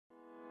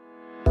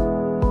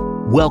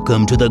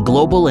Welcome to the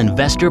Global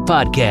Investor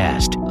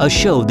Podcast, a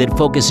show that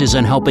focuses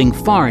on helping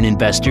foreign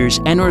investors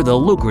enter the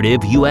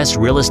lucrative U.S.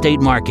 real estate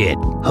market.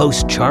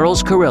 Host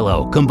Charles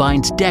Carrillo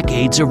combines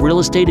decades of real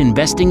estate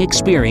investing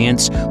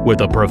experience with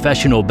a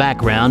professional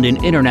background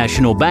in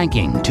international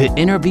banking to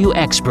interview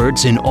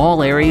experts in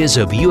all areas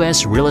of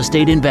U.S. real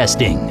estate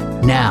investing.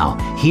 Now,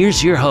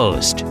 here's your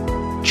host,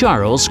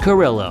 Charles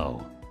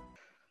Carrillo.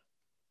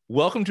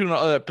 Welcome to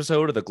another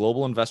episode of the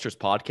Global Investors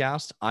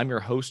Podcast. I'm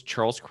your host,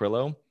 Charles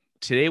Carrillo.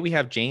 Today, we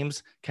have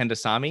James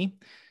Kandasamy.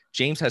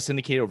 James has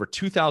syndicated over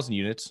 2,000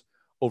 units,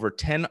 over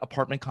 10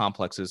 apartment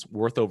complexes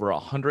worth over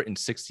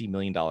 $160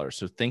 million.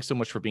 So thanks so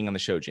much for being on the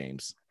show,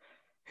 James.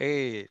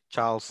 Hey,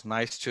 Charles.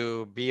 Nice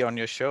to be on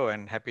your show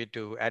and happy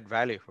to add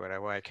value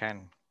wherever I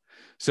can.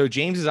 So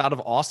James is out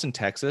of Austin,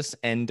 Texas.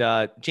 And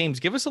James,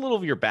 give us a little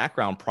of your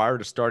background prior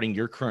to starting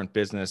your current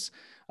business,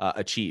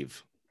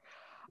 Achieve.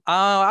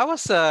 I'm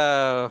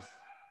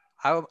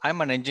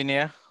an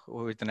engineer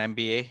with an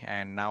MBA,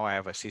 and now I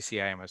have a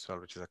CCIM as well,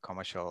 which is a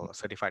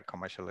certified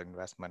commercial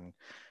investment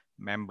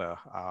member.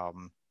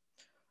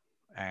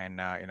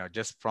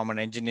 Just from an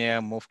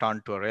engineer, moved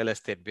on to a real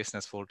estate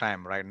business full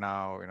time. Right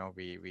now,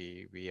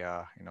 we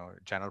are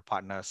general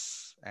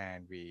partners,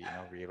 and we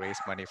raise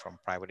money from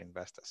private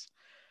investors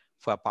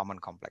for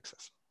apartment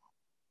complexes.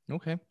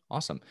 Okay,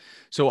 awesome.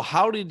 So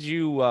why did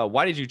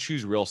you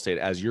choose real estate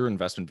as your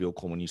investment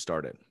vehicle when you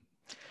started?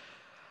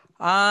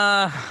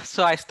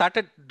 So I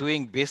started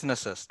doing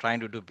trying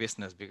to do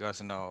business because,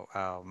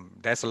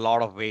 there's a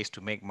lot of ways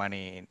to make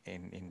money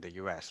in the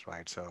US,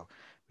 right? So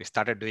we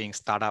started doing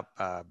startup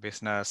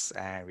business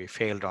and we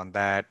failed on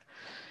that.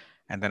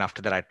 And then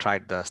after that, I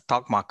tried the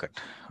stock market,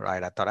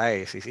 right? I thought,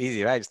 hey, it's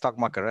easy, right? Stock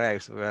market, right?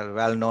 It's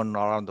well known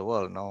around the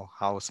world.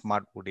 How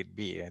smart would it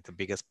be? It's the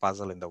biggest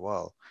puzzle in the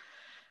world.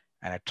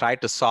 And I tried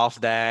to solve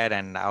that,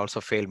 and I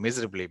also failed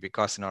miserably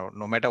because, no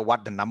matter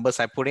what the numbers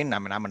I put in,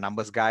 I'm a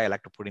numbers guy. I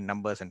like to put in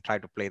numbers and try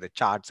to play the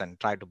charts and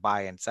try to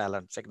buy and sell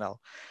and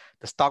signal.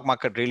 The stock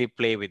market really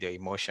play with your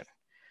emotion.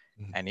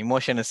 Mm-hmm. And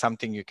emotion is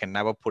something you can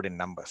never put in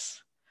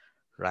numbers,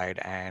 right?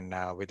 And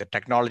with the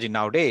technology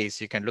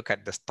nowadays, you can look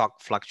at the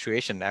stock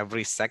fluctuation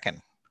every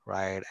second,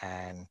 right?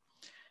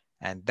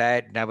 And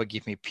that never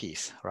give me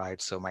peace,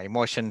 right? So my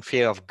emotion,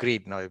 fear of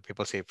greed,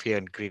 people say fear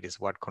and greed is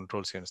what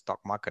controls you in the stock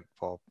market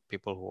for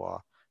people who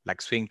are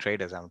like swing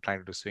traders. I'm trying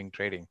to do swing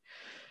trading.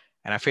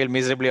 And I failed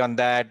miserably on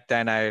that.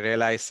 Then I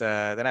realized,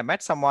 then I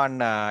met someone,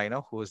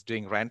 who was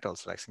doing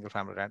rentals, like single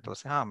family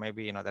rentals.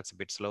 Maybe, that's a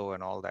bit slow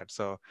and all that.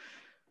 So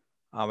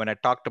when I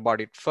talked about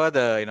it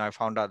further, I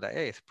found out that,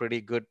 hey, it's pretty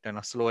good,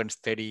 slow and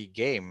steady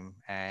game.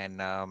 And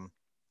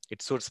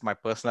it suits my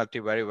personality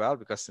very well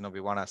because, we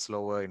want a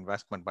slower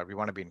investment, but we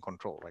want to be in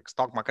control. Like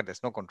stock market,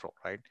 there's no control,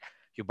 right?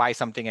 You buy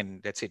something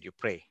and that's it, you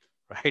pray,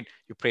 right?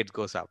 You pray it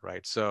goes up,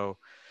 right? So,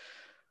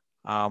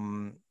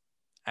 and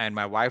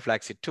my wife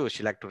likes it too.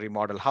 She likes to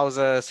remodel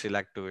houses. She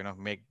likes to,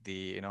 make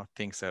the,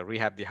 things,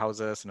 rehab the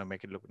houses,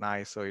 make it look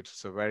nice. So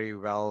it's a very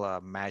well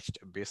matched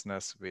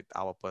business with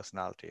our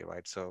personality,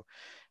 right? So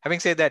having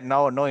said that,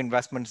 no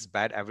investment is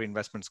bad. Every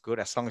investment is good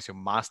as long as you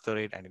master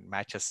it and it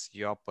matches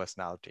your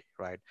personality,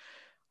 right?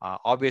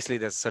 Obviously,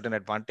 there's a certain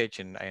advantage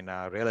in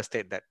real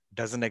estate that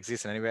doesn't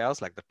exist anywhere else,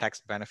 like the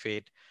tax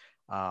benefit,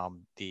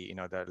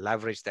 the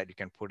leverage that you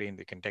can put in.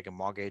 You can take a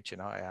mortgage. You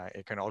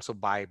can also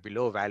buy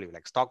below value.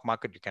 Like stock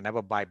market, you can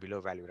never buy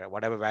below value. Right?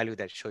 Whatever value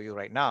that show you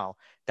right now,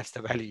 that's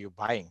the value you're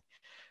buying,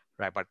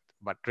 right?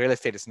 But real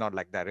estate is not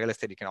like that. Real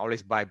estate, you can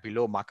always buy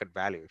below market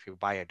value. If you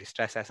buy a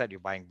distressed asset, you're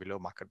buying below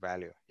market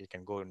value. You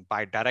can go and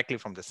buy directly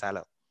from the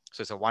seller. So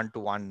it's a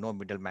one-to-one, no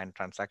middleman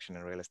transaction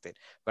in real estate.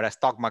 Whereas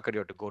stock market, you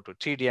have to go to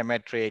 3D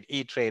Ameritrade,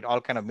 E-Trade,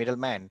 all kind of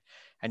middlemen,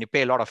 and you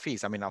pay a lot of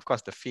fees. I mean, of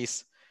course, the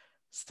fees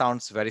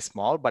sounds very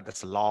small, but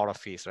that's a lot of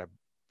fees, right?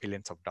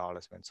 Billions of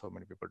dollars when so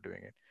many people are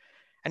doing it.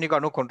 And you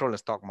got no control in the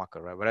stock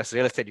market, right? Whereas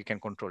real estate, you can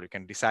control. You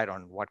can decide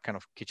on what kind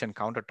of kitchen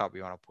countertop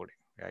you want to put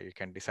in. Yeah, you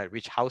can decide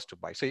which house to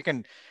buy. So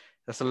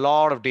there's a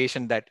lot of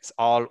decision that's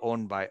all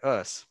owned by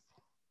us,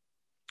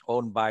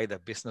 owned by the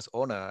business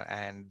owner,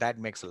 and that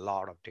makes a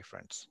lot of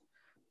difference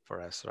for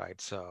us, right?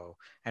 So,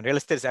 and real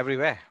estate is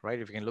everywhere, right?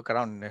 If you can look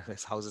around,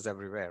 there's houses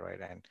everywhere, right?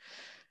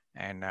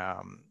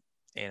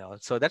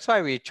 So that's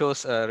why we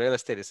chose real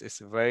estate. It's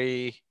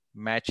very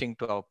matching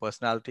to our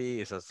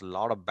personality. It has a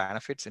lot of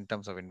benefits in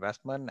terms of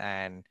investment,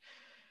 and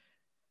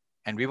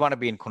we want to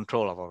be in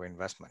control of our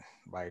investment,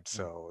 right?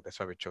 So that's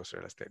why we chose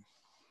real estate.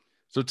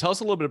 So tell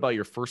us a little bit about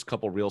your first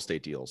couple real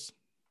estate deals.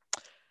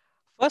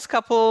 First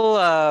couple,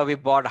 we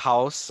bought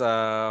houses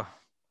on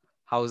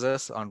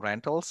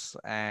rentals,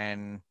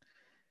 and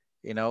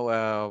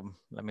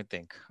let me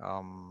think.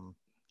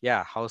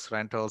 House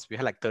rentals. We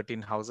had like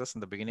 13 houses in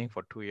the beginning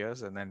for 2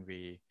 years, and then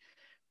we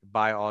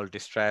buy all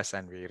distress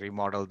and we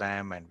remodel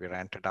them and we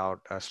rent it out.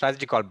 A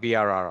strategy called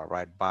BRR,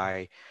 right?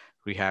 Buy,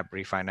 rehab,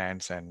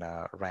 refinance, and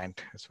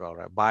rent as well,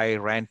 right? Buy,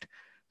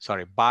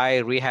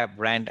 rehab,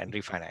 rent, and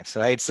refinance,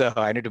 right? So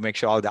I need to make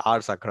sure all the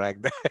R's are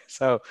correct.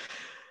 So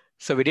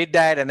we did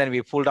that, and then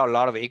we pulled out a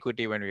lot of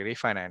equity when we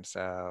refinance.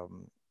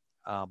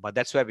 But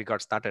that's where we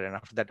got started. And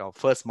after that, our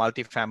first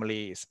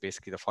multifamily is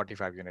basically the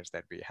 45 units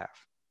that we have.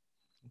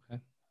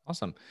 Okay.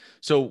 Awesome.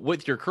 So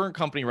with your current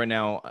company right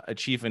now,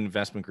 Achieve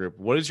Investment Group,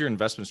 what is your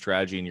investment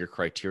strategy and your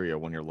criteria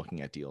when you're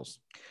looking at deals?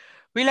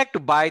 We like to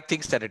buy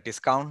things at a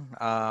discount.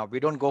 We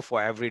don't go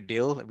for every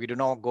deal. We do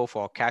not go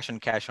for cash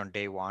on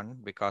day one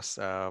because,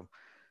 I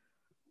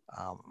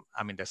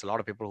mean, there's a lot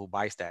of people who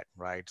buys that,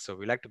 right? So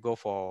we like to go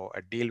for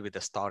a deal with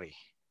a story,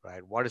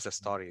 right? What is the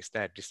story? Is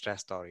there a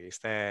distress story? Is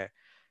there,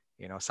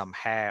 some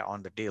hair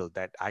on the deal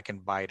that I can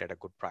buy it at a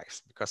good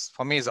price? Because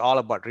for me, it's all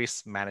about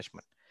risk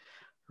management,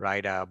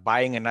 right?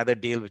 Buying another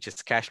deal, which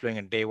is cash flowing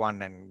in day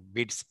one and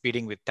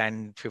speeding with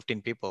 10,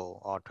 15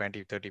 people or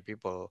 20, 30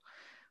 people,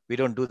 we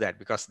don't do that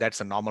because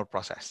that's a normal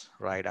process,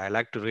 right? I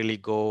like to really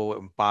go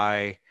and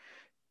buy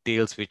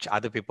deals which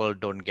other people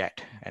don't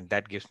get. And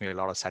that gives me a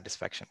lot of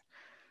satisfaction,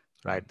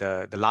 right?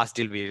 The last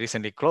deal we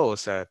recently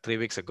closed 3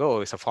 weeks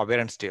ago is a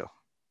forbearance deal,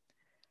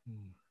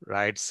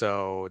 right?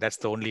 So that's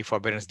the only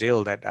forbearance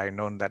deal that I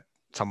know that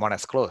someone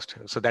has closed.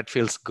 So that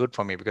feels good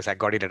for me because I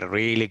got it at a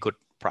really good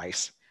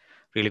price,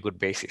 really good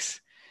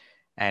basis.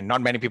 And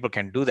not many people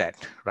can do that,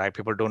 right?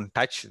 People don't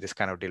touch this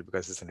kind of deal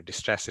because it's in a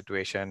distress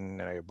situation,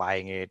 you're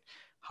buying it,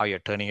 how you're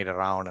turning it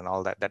around and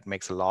all that. That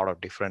makes a lot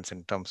of difference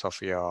in terms of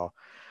your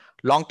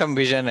long-term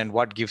vision and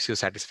what gives you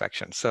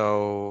satisfaction.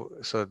 So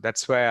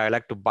that's where I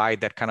like to buy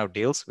that kind of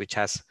deals, which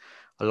has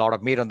a lot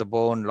of meat on the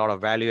bone, a lot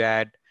of value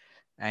add,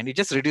 and it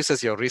just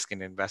reduces your risk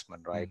in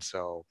investment, right?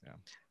 So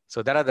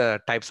that are the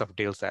types of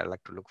deals that I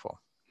like to look for.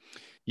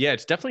 Yeah,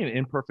 it's definitely an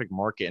imperfect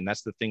market. And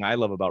that's the thing I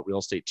love about real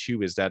estate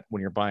too, is that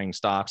when you're buying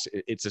stocks,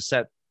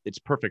 it's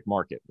perfect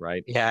market,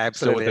 right? Yeah,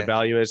 absolutely. So what the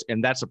value is,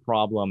 and that's a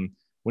problem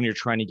when you're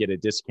trying to get a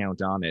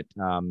discount on it.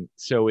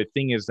 So the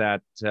thing is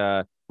that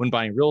when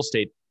buying real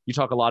estate, you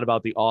talk a lot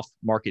about the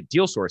off-market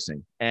deal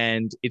sourcing.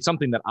 And it's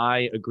something that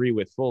I agree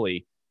with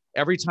fully.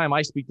 Every time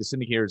I speak to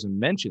syndicators and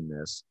mention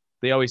this,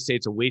 they always say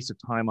it's a waste of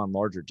time on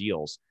larger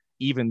deals,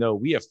 even though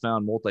we have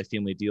found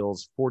multifamily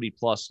deals 40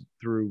 plus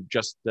through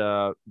just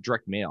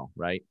direct mail,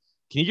 right?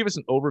 Can you give us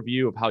an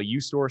overview of how you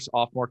source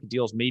off-market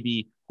deals,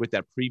 maybe with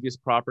that previous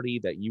property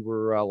that you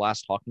were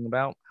last talking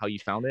about, how you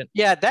found it?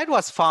 Yeah, that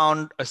was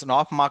found as an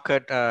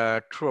off-market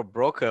through a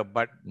broker,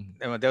 but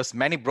there was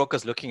many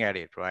brokers looking at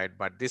it, right?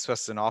 But this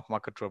was an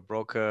off-market through a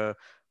broker,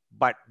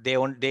 but they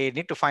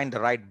need to find the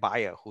right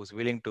buyer who's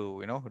willing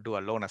to, do a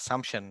loan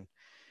assumption,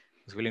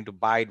 who's willing to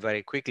buy it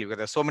very quickly because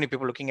there's so many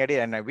people looking at it.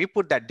 And we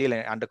put that deal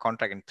under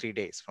contract in 3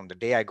 days from the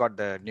day I got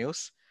the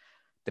news.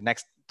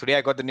 Today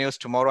I got the news,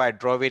 tomorrow I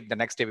drove it, the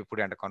next day we put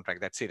it under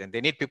contract. That's it. And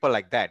they need people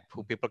like that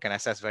who people can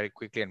assess very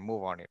quickly and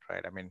move on it,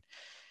 right? I mean,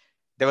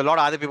 there were a lot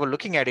of other people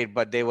looking at it,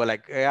 but they were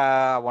like,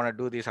 yeah, I want to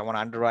do this. I want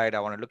to underwrite. I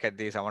want to look at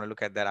this. I want to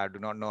look at that. I do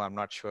not know. I'm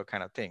not sure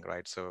kind of thing,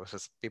 right? So it's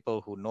just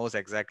people who knows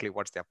exactly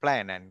what's their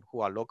plan and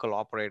who are local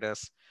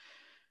operators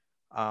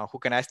who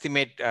can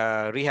estimate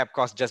rehab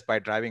costs just by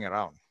driving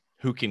around.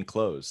 Who can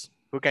close.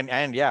 Who can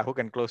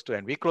close to.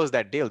 And we closed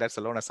that deal. That's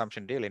a loan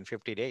assumption deal in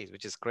 50 days,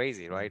 which is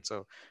crazy, right?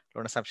 So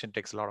loan assumption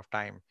takes a lot of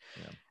time.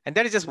 And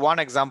that is just one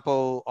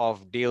example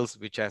of deals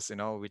which is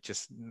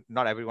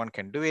not everyone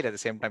can do it. At the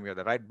same time, you're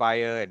the right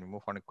buyer and you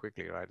move on it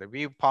quickly, right?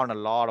 We found a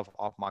lot of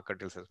off-market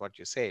deals, as what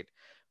you said,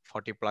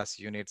 40 plus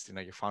units,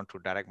 you found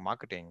through direct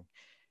marketing.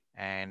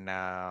 And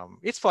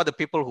it's for the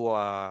people who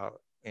are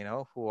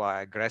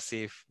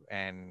aggressive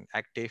and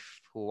active,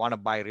 who want to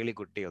buy really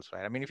good deals,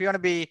 right? I mean, if you want to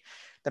be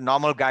the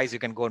normal guys, you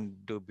can go and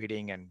do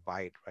bidding and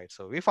buy it, right?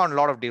 So we found a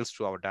lot of deals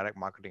through our direct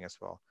marketing as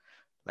well.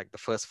 Like the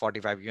first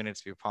 45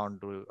 units we found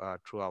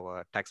through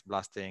our text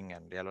blasting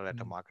and yellow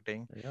letter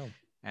marketing.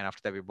 And after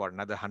that, we bought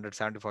another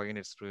 174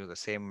 units through the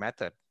same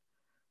method.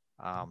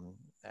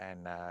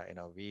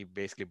 We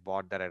basically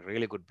bought that at a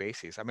really good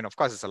basis. I mean, of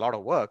course, it's a lot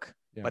of work,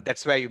 but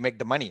that's where you make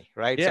the money,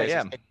 right?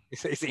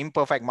 It's an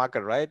imperfect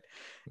market, right?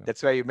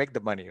 That's where you make the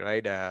money,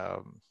 right?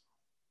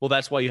 Well,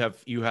 that's why you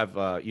have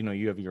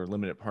your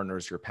limited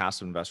partners, your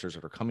passive investors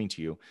that are coming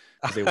to you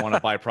because they want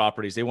to buy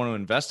properties. They want to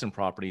invest in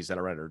properties that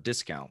are at a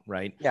discount,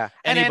 right? Yeah.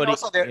 And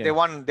also they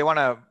want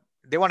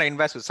to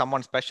invest with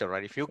someone special,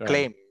 right? If you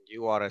claim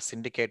you are a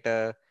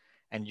syndicator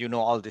and you know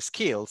all the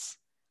skills,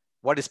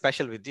 what is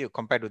special with you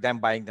compared to them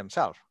buying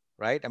themselves,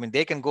 right? I mean,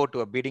 they can go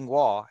to a bidding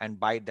war and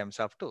buy it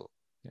themselves too,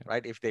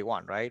 right? If they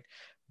want, right?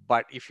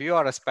 But if you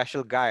are a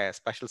special guy, a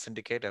special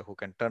syndicator who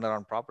can turn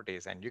around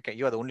properties and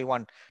you are the only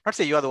one, not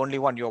say you are the only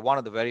one, you're one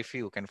of the very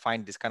few who can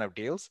find this kind of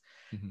deals.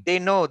 They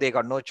know they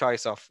got no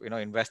choice of,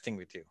 investing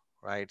with you,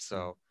 right?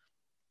 So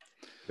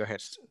go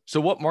ahead. So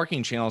what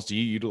marketing channels do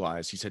you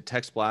utilize? You said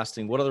text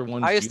blasting. What other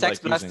ones I do use you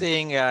text like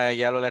blasting,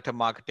 yellow letter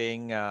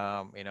marketing,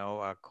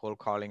 cold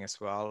calling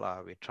as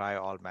well. We try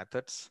all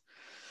methods.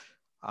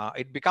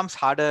 It becomes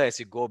harder as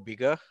you go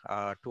bigger,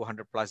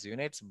 200 plus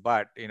units,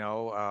 but,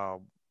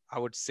 I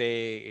would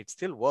say it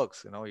still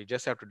works. You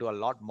just have to do a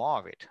lot more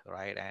of it,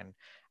 right?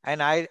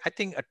 And I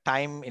think a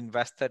time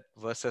invested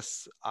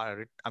versus,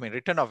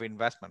 return of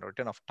investment,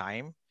 return of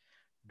time,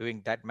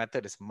 doing that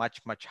method is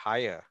much, much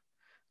higher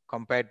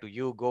compared to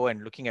you go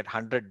and looking at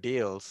 100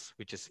 deals,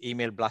 which is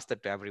email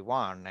blasted to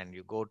everyone, and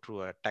you go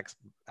through a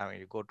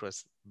you go through a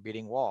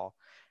bidding war,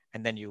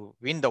 and then you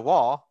win the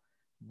war,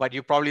 but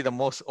you're probably the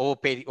most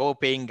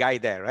overpaying guy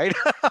there, right?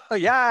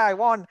 Yeah, I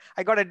won.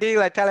 I got a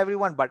deal. I tell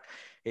everyone, but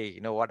hey, you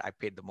know what? I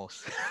paid the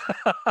most.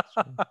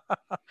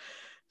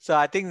 So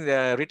I think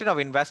the return of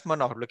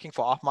investment of looking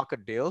for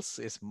off-market deals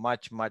is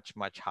much, much,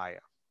 much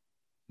higher.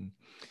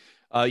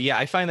 Yeah,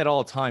 I find that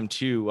all the time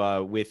too.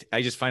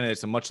 I just find that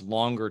it's a much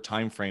longer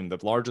time frame. The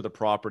larger the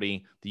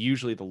property,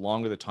 usually the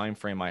longer the time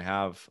frame I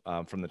have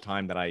from the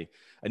time that I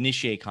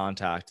initiate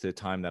contact to the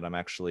time that I'm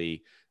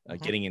actually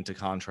getting into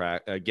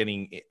contract,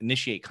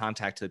 initiate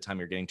contact to the time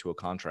you're getting to a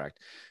contract.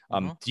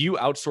 Do you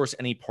outsource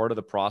any part of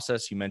the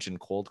process? You mentioned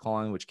cold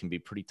calling, which can be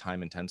pretty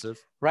time intensive.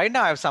 Right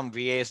now, I have some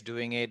VAs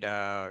doing it.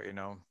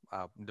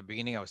 In the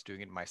beginning, I was doing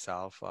it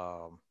myself.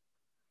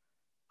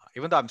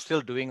 Even though I'm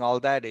still doing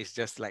all that, it's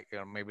just like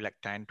maybe like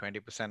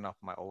 10-20% of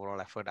my overall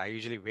effort. I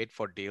usually wait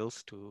for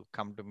deals to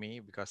come to me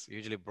because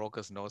usually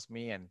brokers knows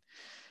me and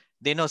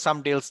they know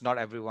some deals not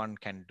everyone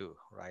can do,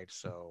 right?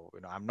 So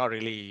I'm not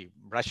really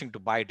rushing to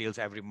buy deals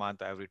every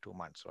month or every 2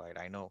 months, right?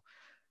 I know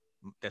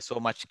there's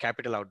so much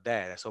capital out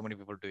there. There's so many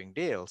people doing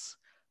deals,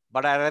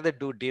 but I rather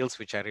do deals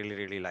which I really,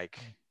 really like,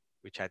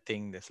 which I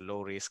think there's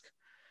low risk,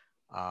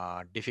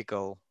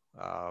 difficult,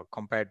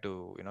 compared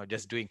to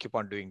just keep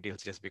on doing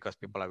deals just because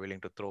people are willing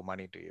to throw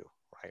money to you,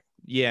 right?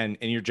 Yeah, and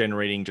you're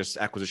generating just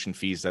acquisition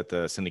fees that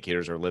the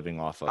syndicators are living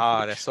off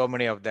of. There's so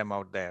many of them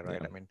out there,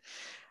 right? Yeah.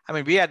 I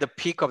mean, we are at the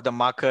peak of the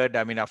market.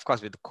 I mean, of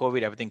course, with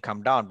COVID, everything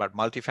come down, but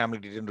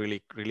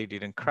multifamily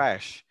didn't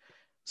crash.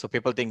 So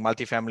people think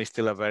multifamily is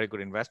still a very good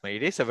investment.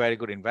 It is a very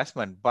good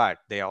investment, but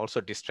they are also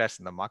distressed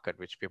in the market,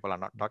 which people are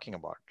not talking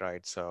about,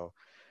 right? So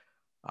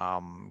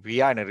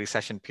we are in a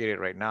recession period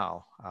right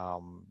now,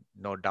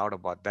 no doubt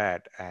about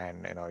that.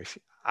 And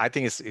I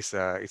think it's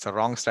a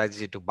wrong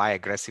strategy to buy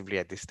aggressively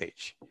at this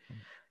stage.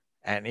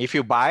 And if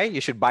you buy,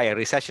 you should buy a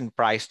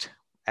recession-priced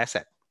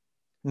asset,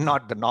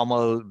 not the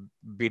normal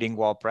bidding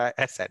war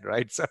asset,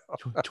 right? So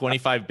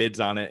 25 bids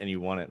on it and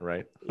you won it,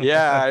 right?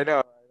 Yeah, I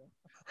know.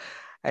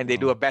 And they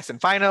do a best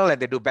and final,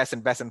 and they do best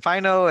and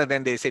final, and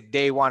then they say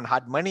day one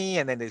hard money,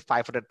 and then there's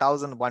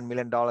 $500,000, $1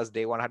 million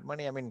day one hard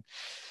money. I mean,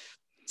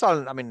 it's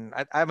all. I mean,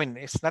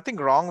 it's nothing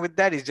wrong with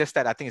that. It's just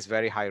that I think it's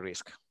very high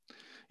risk.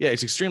 Yeah,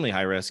 it's extremely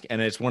high risk, and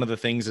it's one of the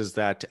things is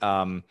that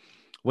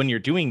when you're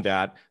doing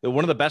that,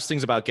 one of the best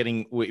things about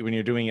when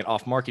you're doing it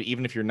off market,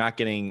 even if you're not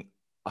getting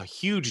a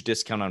huge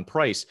discount on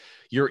price,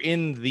 you're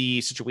in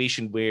the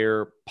situation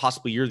where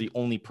possibly you're the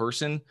only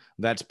person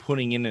that's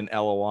putting in an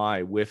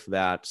LOI with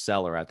that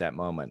seller at that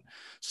moment.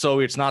 So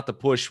it's not the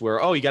push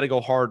where, oh, you got to go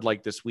hard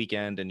like this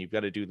weekend and you've got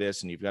to do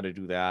this and you've got to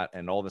do that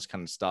and all this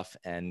kind of stuff.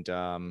 And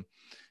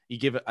you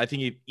give it, I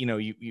think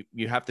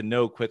you have to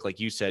know quick, like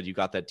you said, you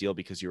got that deal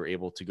because you were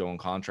able to go on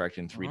contract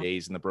in 3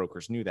 days and the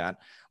brokers knew that.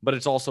 But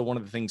it's also one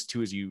of the things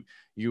too, is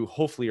you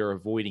hopefully are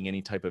avoiding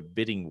any type of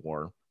bidding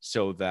war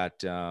so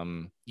that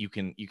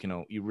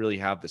you really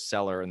have the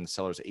seller and the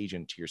seller's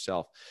agent to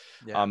yourself.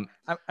 Yeah.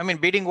 I mean,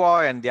 bidding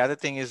war, and the other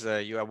thing is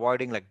you're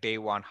avoiding like day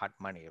one hard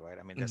money, right?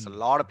 I mean, there's a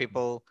lot of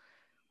people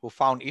who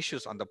found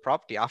issues on the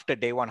property after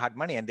day one hard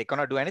money and they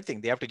cannot do anything.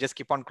 They have to just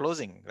keep on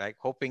closing, like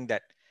hoping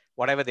that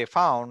whatever they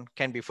found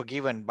can be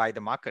forgiven by the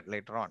market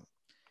later on,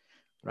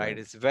 right?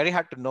 It's very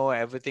hard to know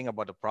everything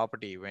about the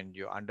property when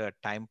you're under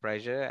time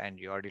pressure and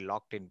you're already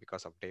locked in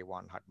because of day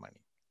one hard money.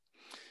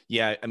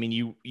 Yeah, I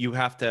mean, you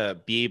have to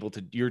be able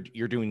to.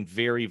 You're doing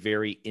very,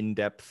 very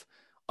in-depth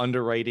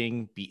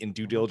underwriting, be in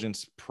due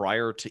diligence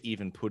prior to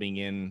even putting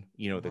in,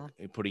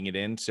 putting it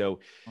in. So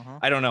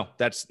I don't know.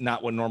 That's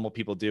not what normal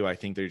people do. I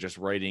think they're just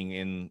writing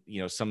in,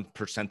 some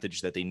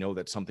percentage that they know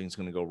that something's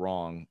going to go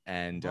wrong.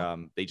 And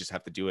they just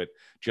have to do it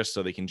just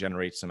so they can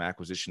generate some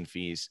acquisition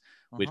fees,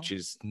 which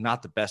is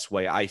not the best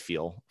way, I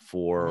feel,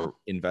 for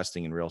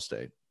investing in real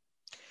estate.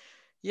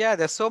 Yeah,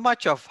 there's so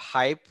much of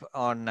hype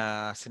on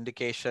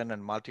syndication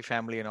and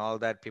multifamily and all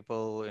that.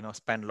 People,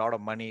 spend a lot of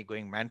money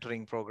going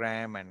mentoring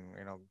program and,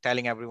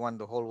 telling everyone,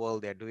 the whole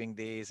world, they're doing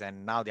this.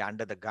 And now they're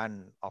under the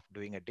gun of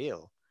doing a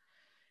deal.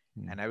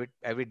 And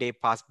every day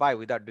pass by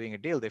without doing a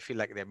deal, they feel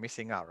like they're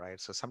missing out,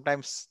 right? So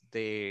sometimes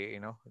they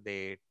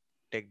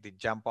take the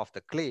jump off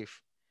the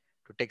cliff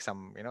to take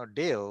some,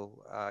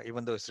 deal,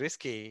 even though it's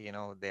risky,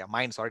 their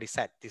mind's already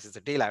set. This is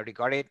the deal. I already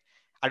got it.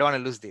 I don't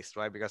want to lose this,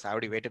 right? Because I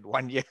already waited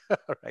 1 year,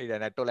 right?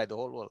 And I told the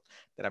whole world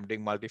that I'm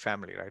doing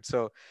multifamily, right?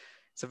 So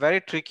it's a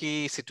very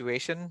tricky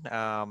situation.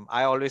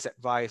 I always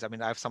advise, I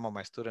have some of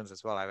my students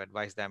as well. I've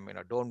advised them,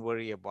 don't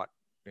worry about,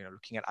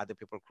 looking at other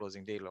people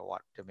closing deal or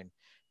what.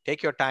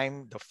 Take your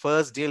time. The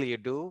first deal you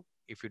do,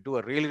 if you do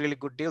a really, really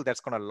good deal, that's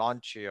going to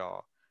launch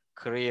your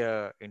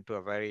career into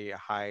a very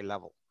high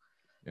level.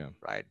 Yeah.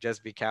 Right.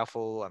 Just be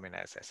careful.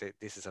 As I said,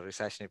 this is a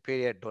recessionary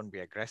period. Don't be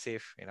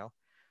aggressive,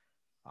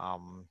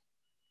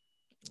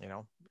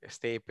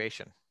 stay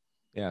patient.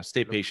 Yeah,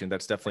 stay patient.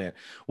 That's definitely it.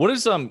 What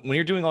is when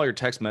you're doing all your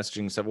text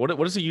messaging stuff, what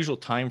is the usual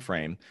time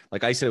frame?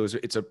 Like I said,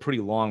 it's a pretty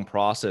long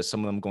process, some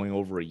of them going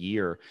over a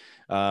year.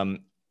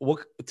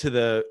 what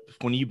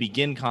when you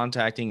begin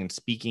contacting and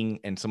speaking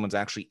and someone's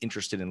actually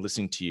interested in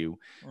listening to you,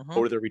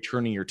 or they're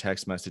returning your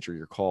text message or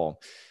your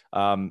call,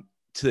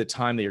 to the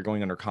time that you're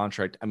going under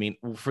contract, I mean,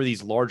 for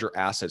these larger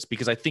assets,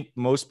 because I think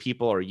most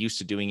people are used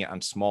to doing it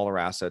on smaller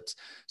assets.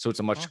 So it's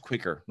a much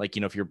quicker, like,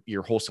 if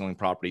you're wholesaling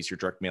properties, you're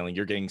direct mailing,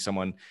 you're getting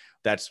someone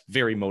that's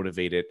very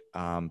motivated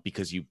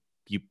because you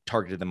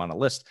targeted them on a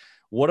list.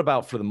 What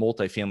about for the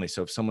multifamily?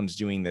 So if someone's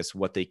doing this,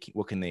 what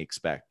can they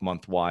expect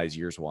month wise,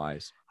 years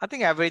wise? I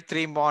think every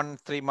 3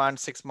 months,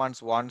 6 months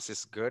once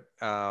is good.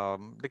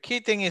 The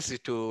key thing is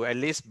to at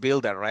least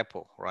build a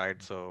repo, right?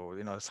 So,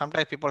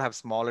 sometimes people have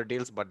smaller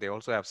deals, but they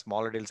also have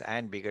smaller deals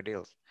and bigger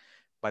deals.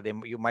 But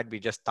you might be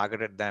just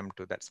targeted them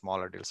to that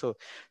smaller deal. So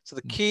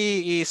the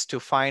key is to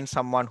find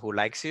someone who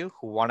likes you,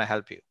 who want to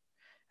help you.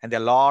 And there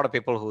are a lot of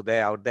people who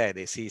out there,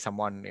 they see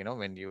someone,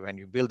 when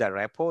you build that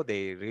repo,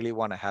 they really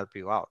want to help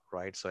you out,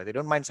 right? So they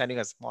don't mind sending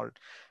a small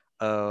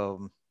a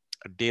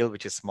deal,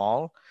 which is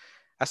small,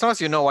 as long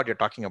as you know what you're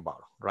talking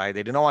about, right?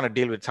 They do not want to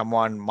deal with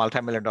someone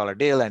multi-million-dollar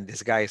deal, and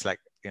this guy is like,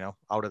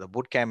 out of the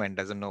boot camp and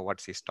doesn't know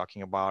what he's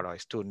talking about, or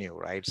is too new,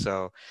 right?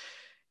 So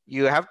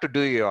you have to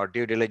do your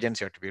due diligence.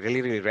 You have to be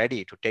really, really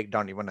ready to take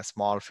down even a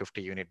small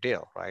 50-unit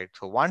deal, right?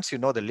 So once you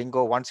know the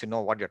lingo, once you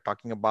know what you're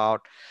talking about,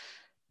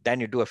 then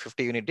you do a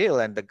 50-unit deal,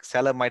 and the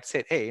seller might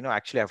say, hey,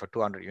 actually I have a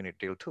 200-unit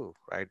deal too,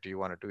 right? Do you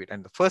want to do it?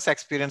 And the first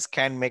experience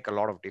can make a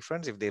lot of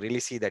difference if they really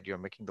see that you're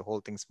making the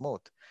whole thing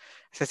smooth.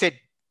 As I said,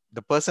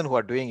 the person who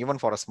are doing, even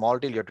for a small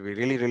deal, you have to be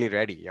really, really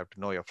ready. You have to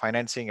know your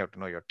financing, you have to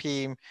know your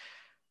team,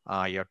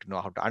 you have to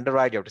know how to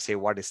underwrite, you have to say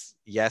what is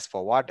yes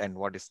for what and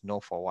what is no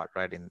for what,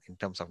 right? In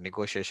terms of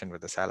negotiation with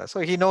the seller.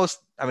 So he knows,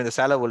 the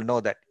seller will know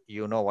that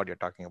you know what you're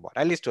talking about,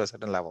 at least to a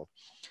certain level.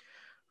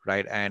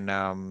 Right.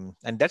 And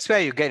that's where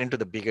you get into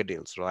the bigger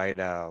deals, right?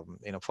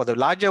 For the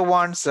larger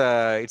ones,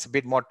 it's a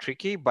bit more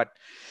tricky, but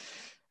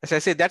as I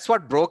say, that's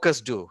what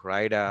brokers do,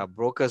 right?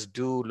 Brokers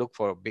do look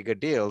for bigger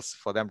deals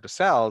for them to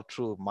sell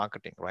through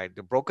marketing, right?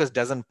 The brokers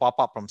doesn't pop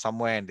up from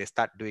somewhere and they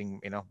start doing,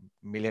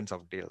 millions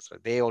of deals. So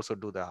they also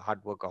do the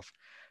hard work of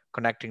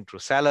connecting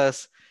through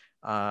sellers.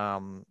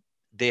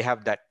 They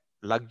have that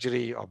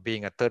luxury of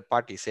being a third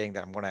party, saying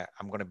that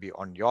I'm gonna be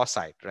on your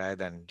side rather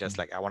than just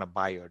like I want to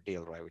buy your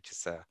deal, right?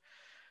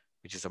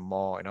 Which is a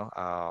more,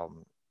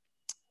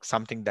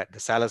 something that the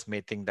sellers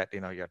may think that,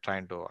 you're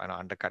trying to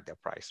undercut their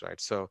price,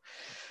 right? So,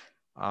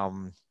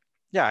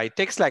 yeah, it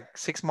takes like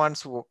 6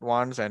 months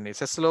once, and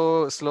it's a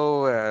slow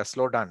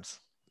dance.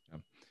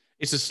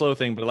 It's a slow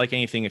thing, but like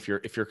anything, if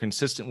you're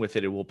consistent with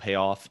it, it will pay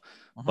off.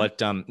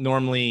 But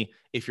normally,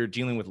 if you're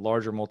dealing with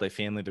larger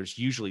multifamily, there's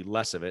usually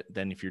less of it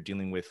than if you're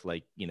dealing with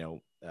like,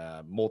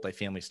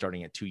 multifamily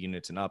starting at 2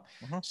 units and up.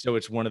 So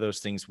it's one of those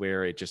things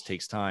where it just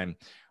takes time.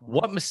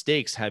 What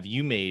mistakes have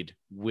you made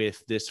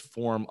with this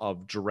form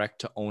of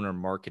direct to owner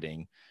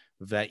marketing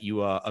that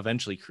you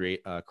eventually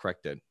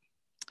corrected?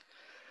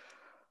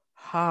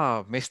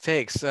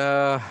 Mistakes.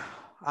 I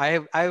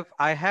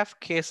have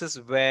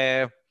cases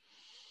where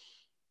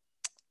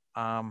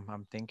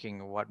I'm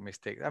thinking what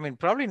mistake.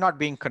 Probably not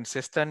being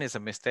consistent is a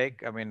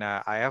mistake.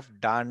 I have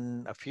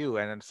done a few,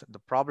 and the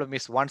problem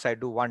is once I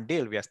do one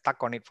deal, we are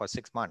stuck on it for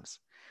 6 months.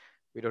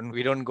 We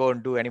don't go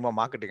and do any more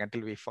marketing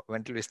until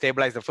we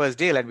stabilize the first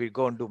deal, and we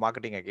go and do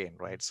marketing again,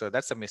 right? So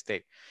that's a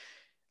mistake.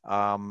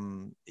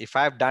 If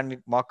I've done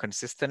it more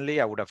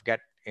consistently, I would have get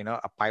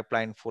a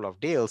pipeline full of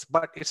deals.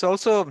 But it's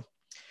also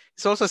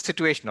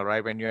situational,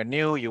 right? When you're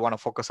new, you want to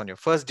focus on your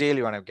first deal,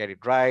 you want to get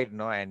it right,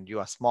 and you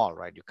are small,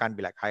 right? You can't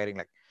be like hiring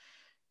like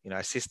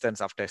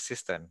assistants after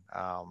assistant,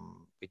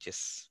 which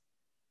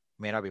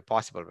may not be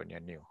possible when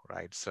you're new,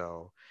 right?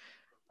 So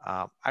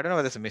I don't know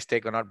whether it's a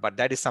mistake or not, but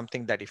that is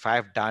something that if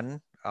I've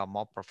done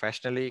more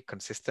professionally,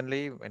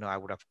 consistently, I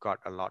would have got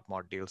a lot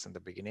more deals in the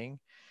beginning.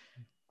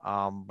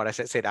 But as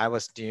I said, I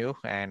was new,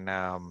 and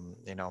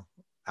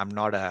I'm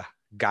not a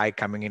guy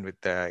coming in with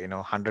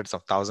hundreds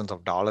of thousands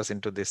of dollars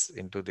into this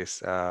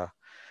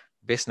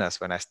business.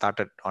 When I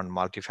started on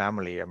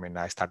multifamily,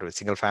 I started with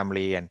single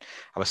family, and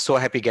I was so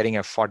happy getting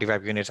a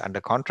 45 units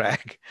under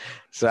contract.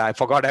 So I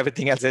forgot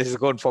everything else. I just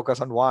go and focus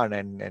on one,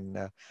 and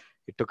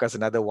it took us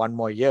another 1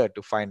 more year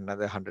to find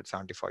another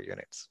 174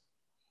 units.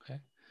 Okay,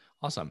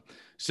 awesome.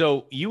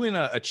 So you and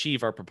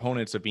Achieve are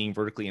proponents of being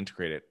vertically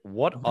integrated.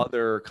 What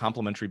other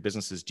complementary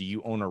businesses do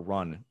you own or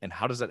run, and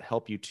how does that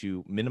help you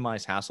to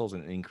minimize hassles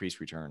and increase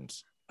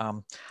returns?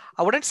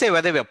 I wouldn't say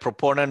whether we're a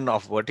proponent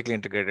of vertically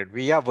integrated.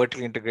 We are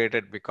vertically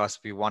integrated because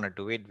we want to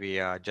do it. We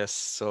are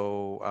just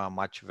so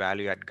much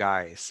value add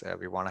guys.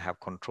 We want to have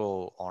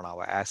control on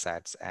our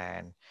assets,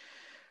 and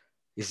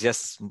it's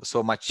just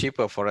so much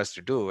cheaper for us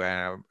to do.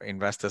 And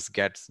investors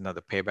get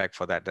the payback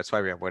for that. That's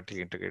why we are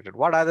vertically integrated.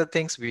 What other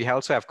things? We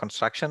also have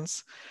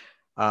constructions.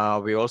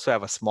 We also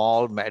have a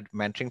small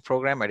mentoring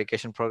program,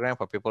 education program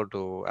for people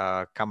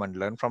to come and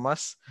learn from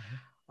us.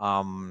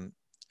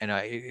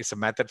 It's a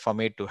method for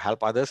me to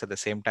help others at the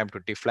same time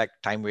to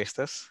deflect time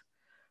wasters.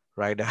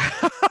 right?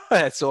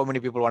 So many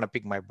people want to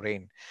pick my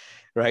brain,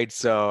 right?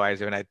 So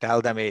when I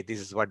tell them, hey, this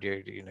is what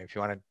if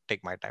you want to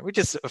take my time, which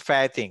is a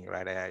fair thing,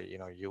 right?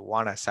 You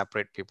want to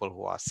separate people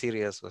who are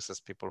serious versus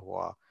people who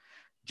are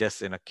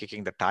just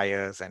kicking the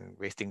tires and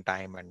wasting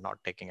time and not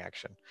taking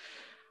action.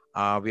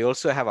 We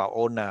also have our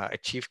own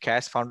Achieve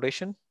Cares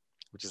Foundation,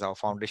 which is our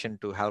foundation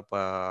to help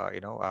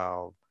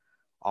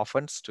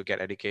orphans to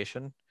get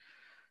education.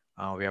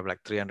 We have like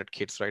 300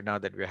 kids right now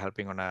that we're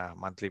helping on a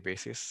monthly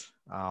basis.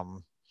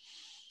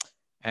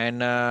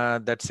 And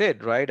that's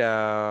it, right?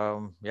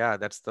 Yeah,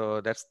 that's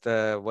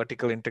the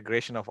vertical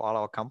integration of all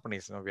our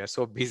companies. We are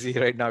so busy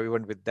right now,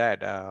 even with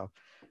that.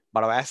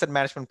 But our asset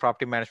management,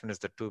 property management is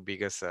the two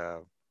biggest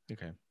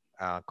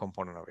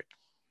component of it.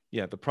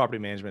 Yeah, the property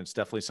management is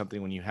definitely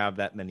something when you have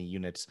that many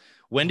units.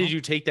 When did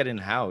you take that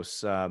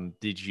in-house?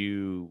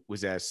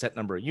 Was that a set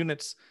number of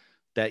units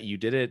that you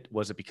did it?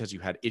 Was it because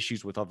you had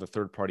issues with other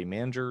third-party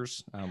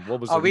managers? What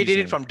was the we reason?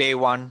 did it from day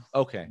one.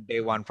 Okay.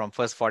 Day one, from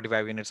first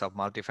 45 units of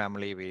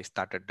multifamily, we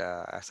started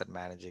asset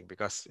managing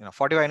because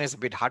 45 units is a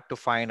bit hard to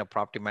find a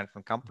property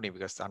management company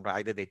because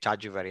either they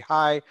charge you very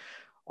high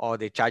or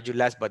they charge you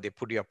less, but they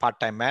put you a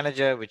part-time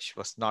manager, which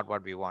was not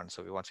what we want.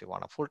 So once we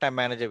want a full-time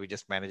manager, we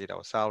just manage it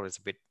ourselves. It's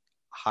a bit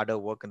harder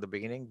work in the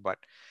beginning, but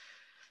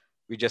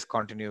we just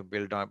continue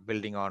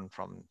building on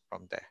from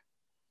there.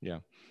 Yeah,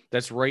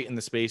 that's right in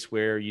the space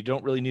where you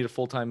don't really need a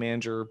full-time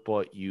manager,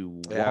 but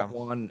you want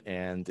one,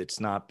 and it's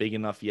not big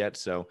enough yet.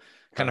 So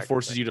kind of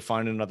forces you to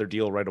find another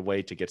deal right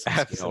away to get some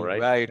scale,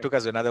 right? Well, it took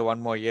us another 1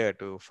 more year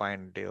to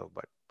find a deal,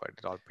 but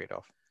it all paid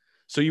off.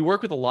 So you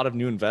work with a lot of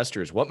new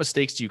investors. What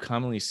mistakes do you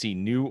commonly see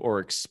new or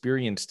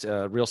experienced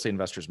real estate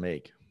investors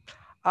make?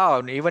 Oh,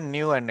 and even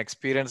new and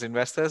experienced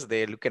investors,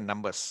 they look at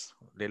numbers.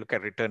 They look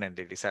at return and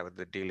they decide whether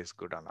the deal is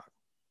good or not.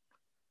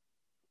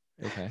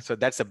 Okay. So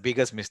that's the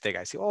biggest mistake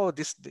I see. Oh,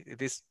 this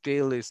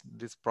deal is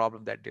this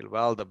problem, that deal.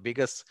 Well, the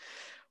biggest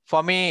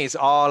for me is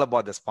all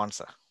about the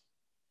sponsor,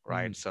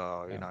 right?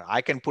 So,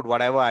 I can put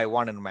whatever I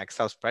want in my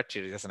Excel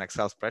spreadsheet. It's just an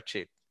Excel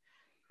spreadsheet,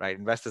 right?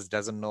 Investors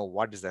doesn't know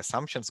what is the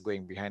assumptions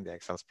going behind the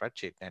Excel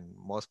spreadsheet. And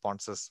most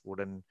sponsors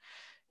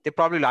they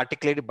probably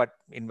articulate it, but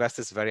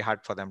investors, very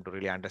hard for them to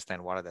really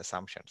understand what are the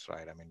assumptions,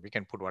 right? I mean, we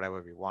can put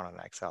whatever we want on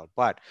Excel,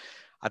 but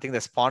I think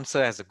the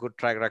sponsor has a good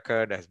track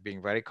record as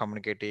being very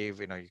communicative.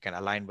 You can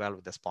align well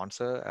with the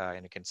sponsor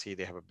and you can see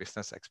they have a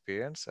business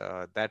experience.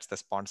 That's the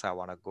sponsor I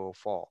want to go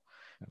for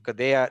because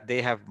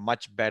they have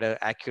much better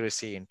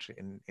accuracy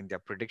in their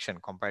prediction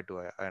compared to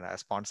a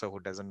sponsor who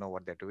doesn't know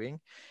what they're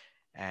doing.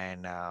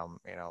 And,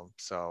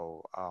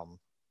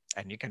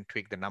 and you can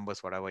tweak the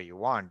numbers whatever you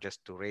want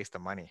just to raise the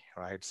money,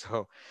 right?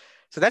 So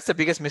that's the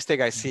biggest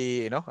mistake I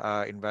see,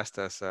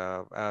 investors.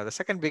 The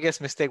second biggest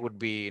mistake would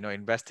be,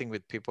 investing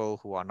with people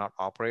who are not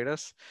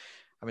operators.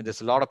 I mean, there's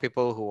a lot of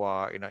people who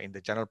are, in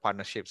the general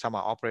partnership. Some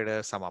are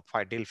operators, some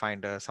are deal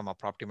finders, some are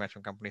property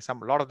management companies. A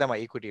lot of them are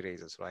equity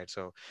raisers, right?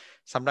 So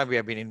sometimes we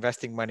have been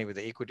investing money with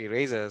the equity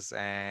raisers,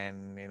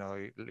 and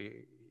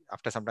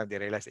after some time they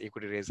realize the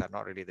equity raisers are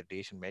not really the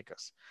decision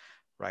makers,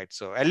 right?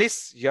 So at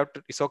least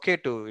it's okay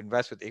to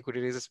invest with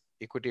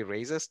equity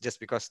raisers just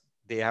because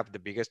they have the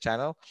biggest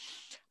channel,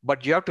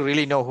 but you have to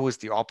really know who is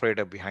the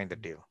operator behind the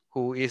deal,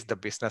 who is the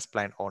business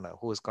plan owner,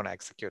 who is going to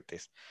execute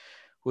this,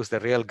 who's the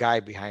real guy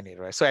behind it,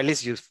 right? So at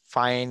least you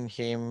find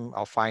him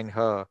or find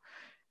her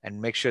and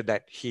make sure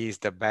that he's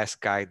the best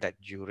guy that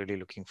you're really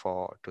looking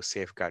for to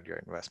safeguard your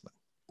investment.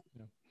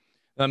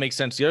 That makes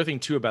sense. The other thing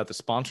too about the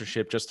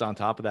sponsorship, just on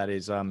top of that,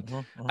 is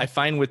I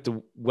find with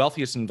the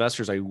wealthiest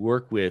investors I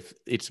work with,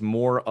 it's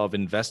more of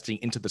investing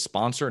into the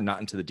sponsor, not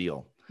into the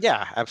deal.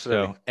 Yeah,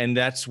 absolutely. So, and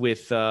that's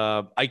with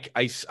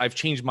I've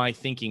changed my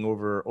thinking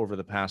over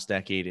the past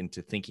decade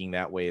into thinking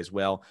that way as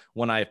well.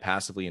 When I have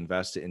passively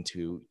invested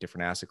into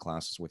different asset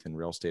classes within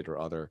real estate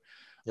or other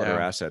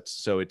assets.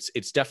 So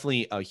it's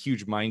definitely a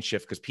huge mind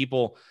shift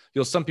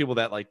because some people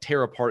that like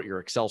tear apart your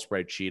Excel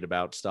spreadsheet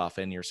about stuff,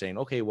 and you're saying,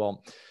 okay,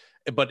 well.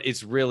 But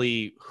it's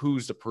really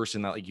who's the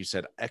person that, like you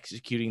said,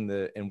 executing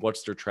and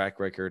what's their track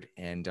record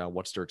and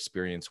what's their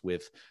experience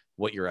with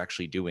what you're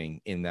actually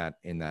doing in that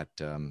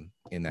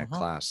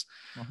class.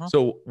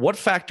 So what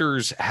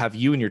factors have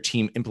you and your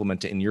team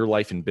implemented in your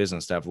life and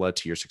business that have led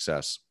to your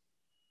success?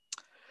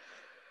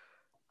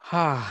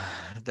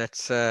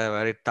 That's a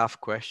very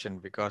tough question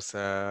because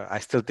I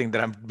still think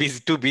that I'm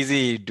too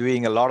busy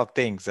doing a lot of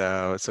things.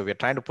 So we're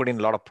trying to put in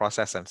a lot of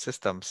process and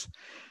systems.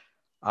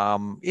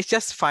 It's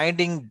just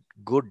finding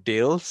good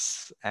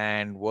deals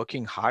and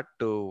working hard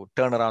to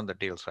turn around the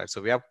deals, right?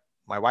 So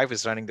my wife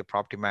is running the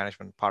property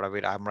management part of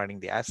it. I'm running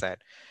the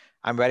asset.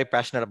 I'm very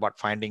passionate about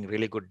finding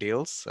really good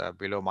deals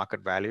below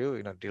market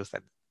value, deals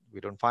that we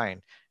don't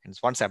find. And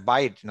once I buy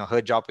it,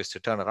 her job is to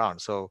turn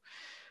around. So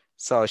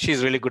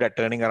she's really good at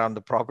turning around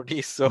the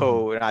property.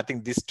 So I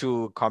think these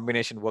two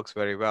combination works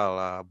very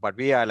well. But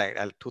we are like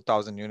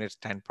 2,000 units,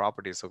 10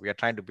 properties. So we are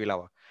trying to build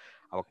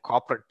our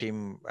corporate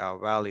team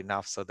well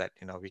enough so that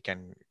we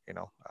can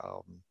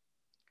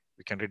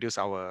reduce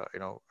our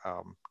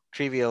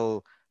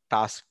trivial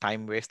task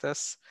time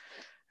wasters.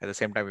 At the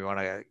same time, we want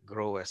to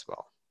grow as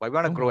well, but we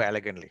want to grow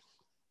elegantly.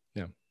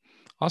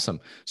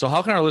 Awesome. So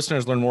how can our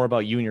listeners learn more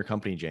about you and your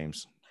company,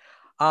 James?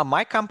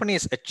 My company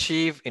is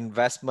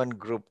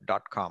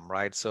achieveinvestmentgroup.com,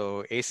 right?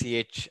 So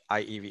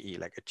ACHIEVE,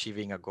 like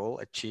achieving a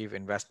goal,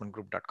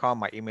 achieveinvestmentgroup.com.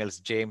 My email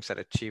is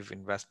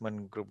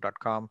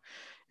james@achieveinvestmentgroup.com.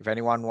 If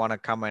anyone want to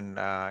come and,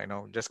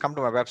 just come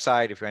to my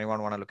website. If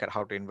anyone want to look at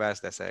how to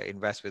invest, there's a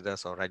invest with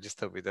us or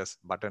register with us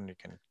button. You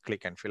can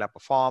click and fill up a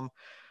form.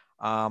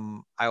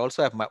 I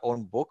also have my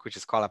own book, which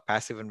is called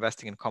Passive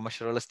Investing in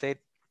Commercial Real Estate.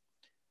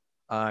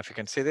 If you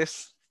can see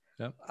this.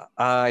 Yep.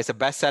 It's a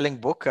best-selling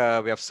book.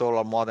 We have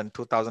sold more than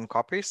 2,000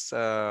 copies.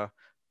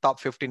 Top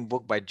 15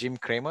 book by Jim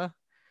Cramer.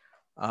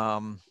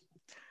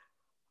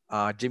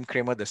 Jim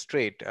Cramer, The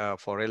Street,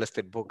 for real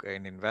estate book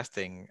in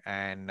investing.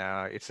 And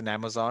it's in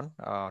Amazon,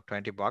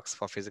 $20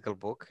 for physical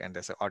book. And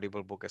there's an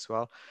audible book as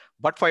well.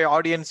 But for your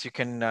audience, you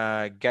can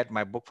get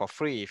my book for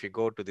free if you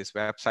go to this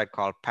website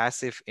called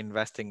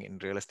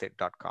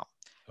passiveinvestinginrealestate.com.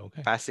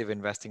 Okay.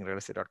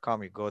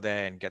 Passiveinvestinginrealestate.com. You go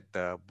there and get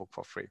the book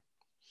for free.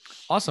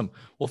 Awesome.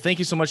 Well, thank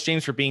you so much,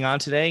 James, for being on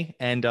today,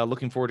 and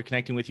looking forward to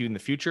connecting with you in the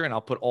future. And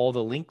I'll put all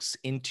the links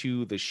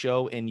into the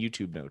show and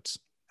YouTube notes.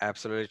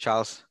 Absolutely,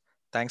 Charles.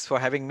 Thanks for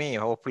having me.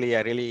 Hopefully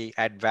I really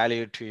add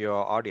value to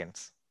your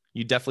audience.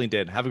 You definitely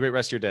did. Have a great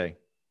rest of your day.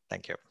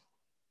 Thank you.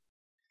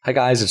 Hi,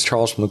 guys. It's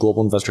Charles from the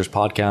Global Investors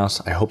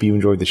Podcast. I hope you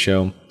enjoyed the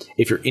show.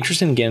 If you're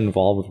interested in getting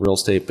involved with real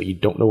estate, but you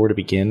don't know where to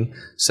begin,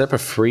 set up a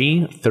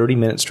free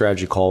 30-minute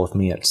strategy call with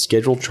me at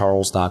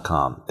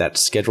schedulecharles.com.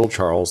 That's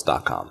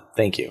schedulecharles.com.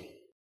 Thank you.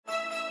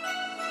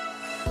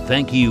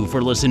 Thank you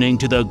for listening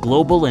to the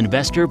Global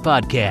Investor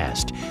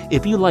Podcast.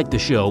 If you like the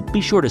show,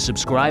 be sure to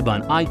subscribe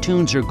on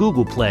iTunes or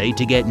Google Play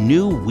to get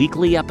new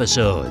weekly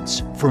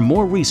episodes. For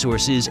more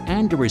resources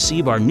and to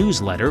receive our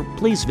newsletter,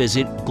 please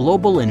visit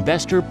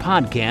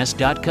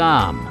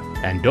globalinvestorpodcast.com.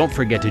 And don't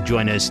forget to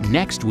join us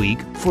next week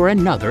for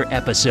another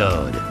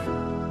episode.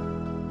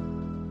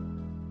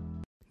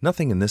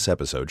 Nothing in this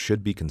episode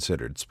should be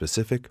considered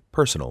specific,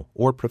 personal,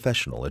 or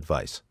professional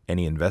advice.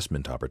 Any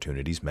investment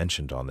opportunities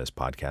mentioned on this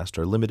podcast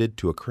are limited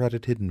to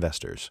accredited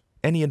investors.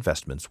 Any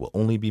investments will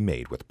only be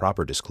made with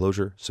proper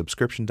disclosure,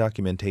 subscription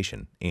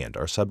documentation, and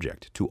are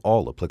subject to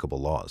all applicable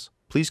laws.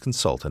 Please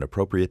consult an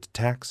appropriate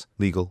tax,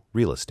 legal,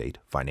 real estate,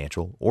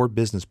 financial, or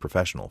business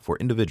professional for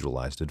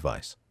individualized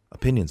advice.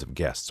 Opinions of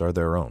guests are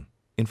their own.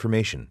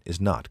 Information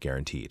is not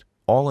guaranteed.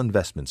 All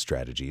investment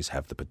strategies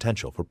have the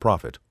potential for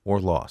profit or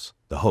loss.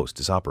 The host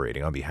is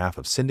operating on behalf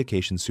of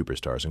Syndication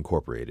Superstars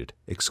Incorporated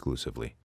exclusively.